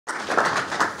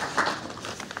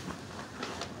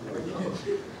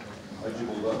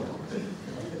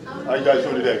How you guys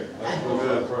doing today?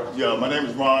 Yeah, my name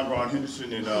is Ronald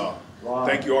Henderson, and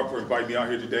thank you all for inviting me out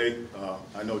here today.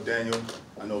 I know Daniel,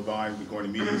 I know Vine, we're going to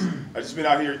meetings. I've just been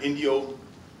out here in Indio,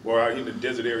 or out here in the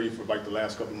desert area for like the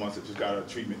last couple of months. I just got out of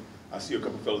treatment. I see a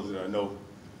couple of fellows that I know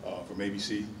from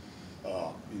ABC.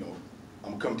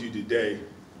 I'm coming to you today.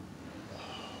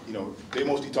 They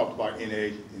mostly talked about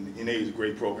NA, and NA is a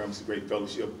great program. It's a great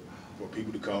fellowship for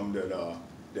people to come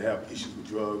that have issues with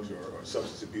drugs or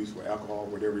substance abuse or alcohol,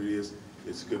 whatever it is.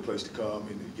 It's a good place to come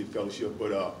and get fellowship.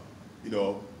 But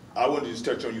I wanted to just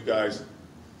touch on you guys.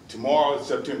 Tomorrow is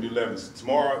September 11th.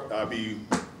 Tomorrow I'll be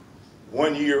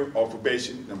 1 year off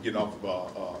probation, and I'm getting off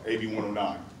of AB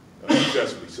 109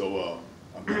 successfully. So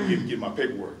I'm getting my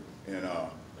paperwork, and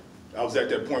I was at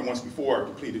that point once before I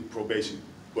completed probation.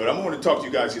 But I'm going to talk to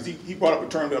you guys because he brought up a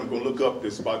term that I'm going to look up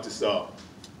that's about this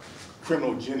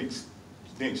criminogenics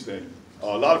thing.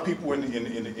 A lot of people in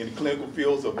the clinical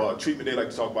fields of treatment, they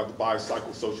like to talk about the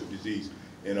biopsychosocial disease.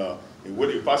 And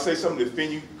if I say something to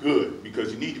offend you, good,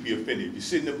 because you need to be offended. If you're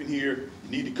sitting up in here, you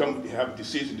need to come have a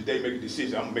decision today, make a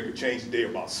decision. I'm going to make a change today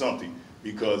about something,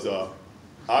 because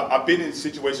I've been in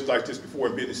situations like this before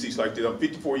and been in seats like this. I'm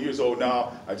 54 years old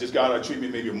now. I just got out of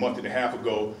treatment maybe a month and a half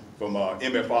ago from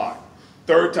MFI.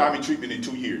 Third time in treatment in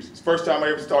 2 years. It's the first time I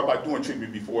ever started by doing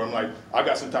treatment before. I'm like, I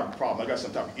got some type of problem. I got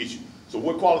some type of issue. So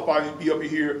what qualifies me to be up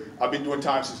here? I've been doing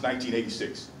time since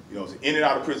 1986. It's in and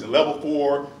out of prison, level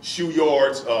 4, shoe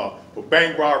yards, for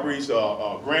bank robberies,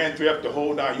 grand theft, the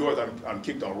whole 9 yards. I'm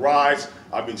kicked on rides.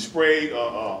 I've been sprayed,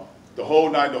 the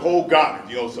whole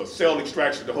gauntlet, so cell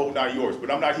extraction, the whole 9 yards. But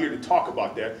I'm not here to talk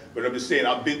about that, but I'm just saying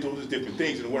I've been through those different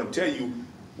things, and what I'm telling you,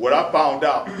 what I found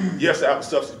out, yes, I have a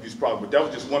substance abuse problem, but that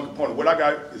was just one component. What I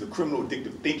got is a criminal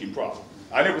addictive thinking problem.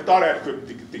 I never thought I had a criminal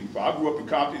addictive thinking problem. I grew up in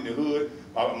Compton, in the hood.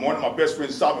 One of my best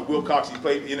friends, Solomon Wilcox, he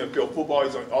played NFL football.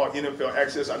 He's on all NFL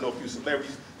access. I know a few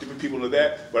celebrities, different people of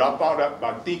that. But I found out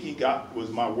my thinking was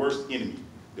my worst enemy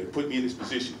that put me in this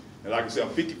position. And like I said,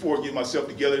 I'm 54, getting myself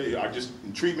together. I just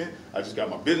in treatment. I just got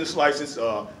my business license.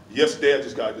 Yesterday, I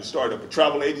just started up a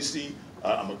travel agency.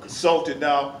 I'm a consultant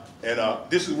now. And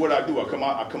this is what I do. I come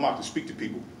out to speak to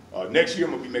people. Next year,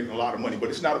 I'm going to be making a lot of money. But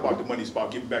it's not about the money. It's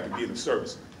about giving back and being of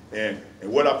service. And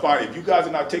what I find, if you guys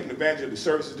are not taking advantage of the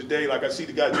services today, like I see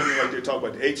the guy Jimmy right there talking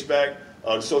about the HVAC,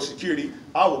 the Social Security,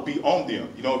 I will be on them.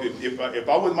 If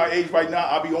I was my age right now,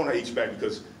 I'd be on the HVAC,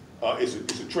 because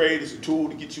it's a trade, it's a tool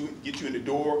to get you in the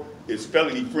door. It's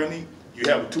felony friendly.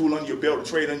 You have a tool under your belt, a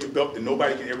trade under your belt that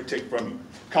nobody can ever take from you.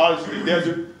 College in the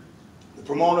desert, the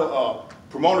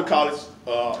Pomona College,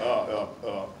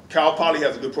 Cal Poly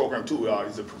has a good program too.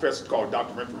 He's a professor called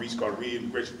Dr. Renfrew Reese, called a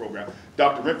re-immigration program.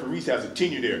 Dr. Renfrew Reese has a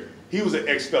tenure there. He was an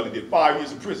ex-felon, did 5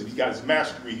 years in prison. He got his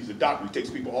master's degree. He's a doctor. He takes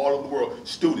people all over the world,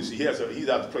 students. He's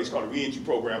out of a place called a re-entry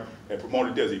program at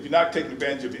Pomona Desert. If you're not taking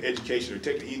advantage of your education or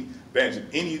taking advantage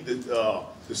of any of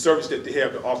the service that they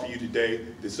have to offer you today,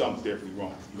 then something's definitely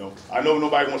wrong. I know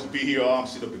nobody wants to be here. Oh, I'm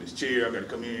sitting up in this chair. I got to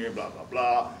come in here, blah, blah,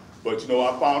 blah. But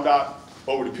I found out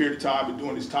over the period of time, and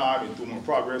doing this time and through my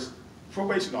progress,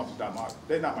 probation officers,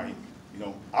 they're not my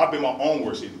enemy. I've been my own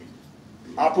worst enemy.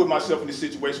 I put myself in this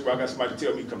situation where I got somebody to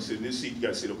tell me, come sit in this seat, you got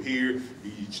to sit over here,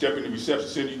 you step in the reception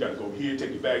center, you got to go over here,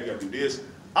 take your bag, you got to do this.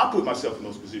 I put myself in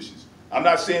those positions. I'm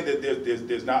not saying that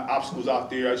there's not obstacles out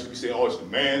there. I should be saying, oh, it's the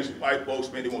man, it's the white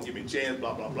folks, man, they won't give me a chance,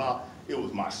 blah, blah, blah. It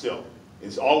was myself.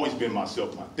 It's always been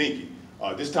myself, my thinking.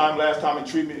 Last time in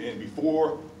treatment and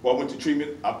before I went to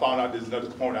treatment, I found out there's another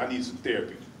component. I need some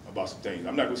therapy about some things.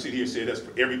 I'm not going to sit here and say that's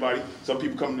for everybody. Some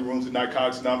people come in the rooms at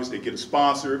Narcotics Anonymous, they get a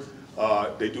sponsor,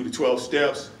 they do the 12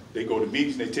 steps, they go to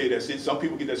meetings and they tell you that's it. Some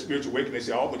people get that spiritual awakening, they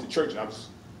say, oh, I went to church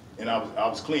and I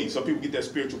was clean. Some people get that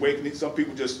spiritual awakening, some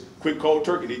people just quit cold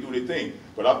turkey, they do their thing.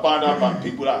 But I find out about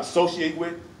people that I associate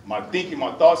with, my thinking,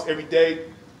 my thoughts every day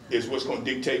is what's going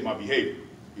to dictate my behavior.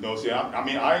 You know what I'm saying? I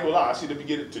mean, I ain't gonna lie. I see the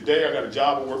beginning. Today, I got a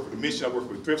job. I work for the Mission. I work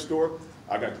for the thrift store.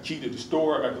 I got the key to the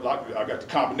store. I got the lock. I got the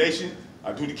combination.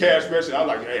 I do the cash register. I'm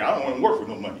like, hey, I don't want to work for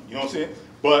no money. You know what I'm saying?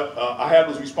 But I have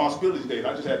those responsibilities today.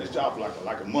 I just had this job for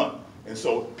like a month. And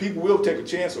so people will take a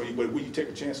chance on you, but will you take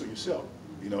a chance on yourself?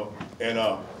 And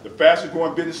the fastest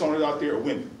growing business owners out there are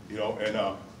women. And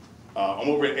I'm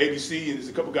over at ABC, and there's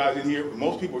a couple guys in here.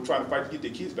 Most people are trying to fight to get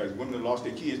their kids back. Women that lost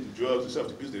their kids to drugs and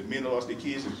substance abuse. Men that lost their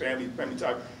kids and family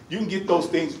time. You can get those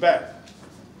things back.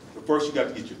 But first, you got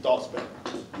to get your thoughts back.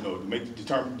 To make the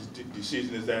determined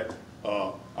decision is that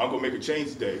I'm going to make a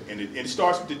change today. And it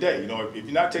starts with today. If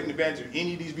you're not taking advantage of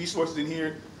any of these resources in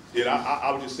here, then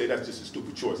I would just say that's just a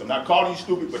stupid choice. I'm not calling you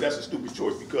stupid, but that's a stupid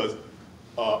choice, because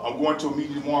I'm going to a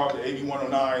meeting tomorrow, the AB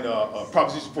 109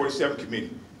 Proposition 47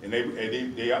 Committee. And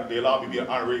they allowed me to be an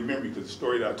honorary member because the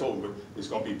story that I told them, it's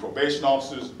going to be probation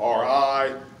officers,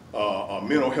 RI,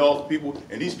 mental health people,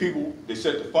 and these people, they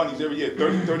set the fundings every year,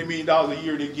 $30 million a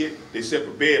year they get. They set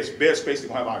for bed space, they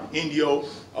have out in Indio,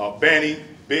 banning,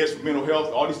 beds for mental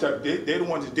health, all these types. They're the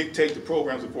ones that dictate the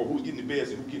programs for who's getting the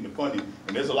beds and who's getting the funding,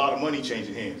 and there's a lot of money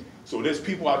changing hands. So there's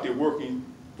people out there working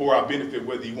for our benefit,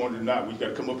 whether you want it or not. We got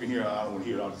to come up in here, I don't want to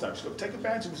hear all this type of stuff. Take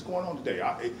advantage of what's going on today.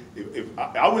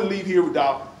 I wouldn't leave here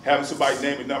without having somebody's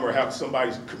name and number, or having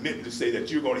somebody's commitment to say that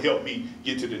you're going to help me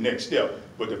get to the next step.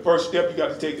 But the first step you got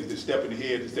to take is the step in the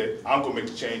head, is that I'm going to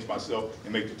make the change myself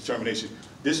and make the determination.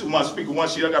 This is my speaker one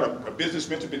sheet. I got a business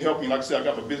mentor been helping me. Like I said, I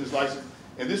got my business license.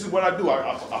 And this is what I do.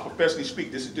 I professionally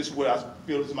speak. This is what I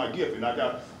feel is my gift. And I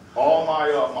got all my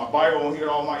bio on here,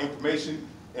 all my information.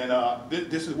 And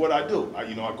this is what I do. I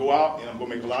go out and I'm going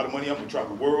to make a lot of money. I'm going to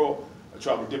travel the world. I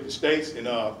travel to different states and,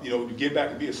 to give back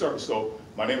and be of service. So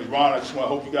my name is Ron. I just want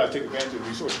to hope you guys take advantage of the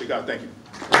resources they got. Thank you.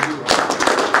 Thank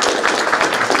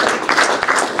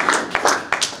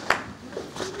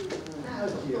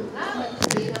you.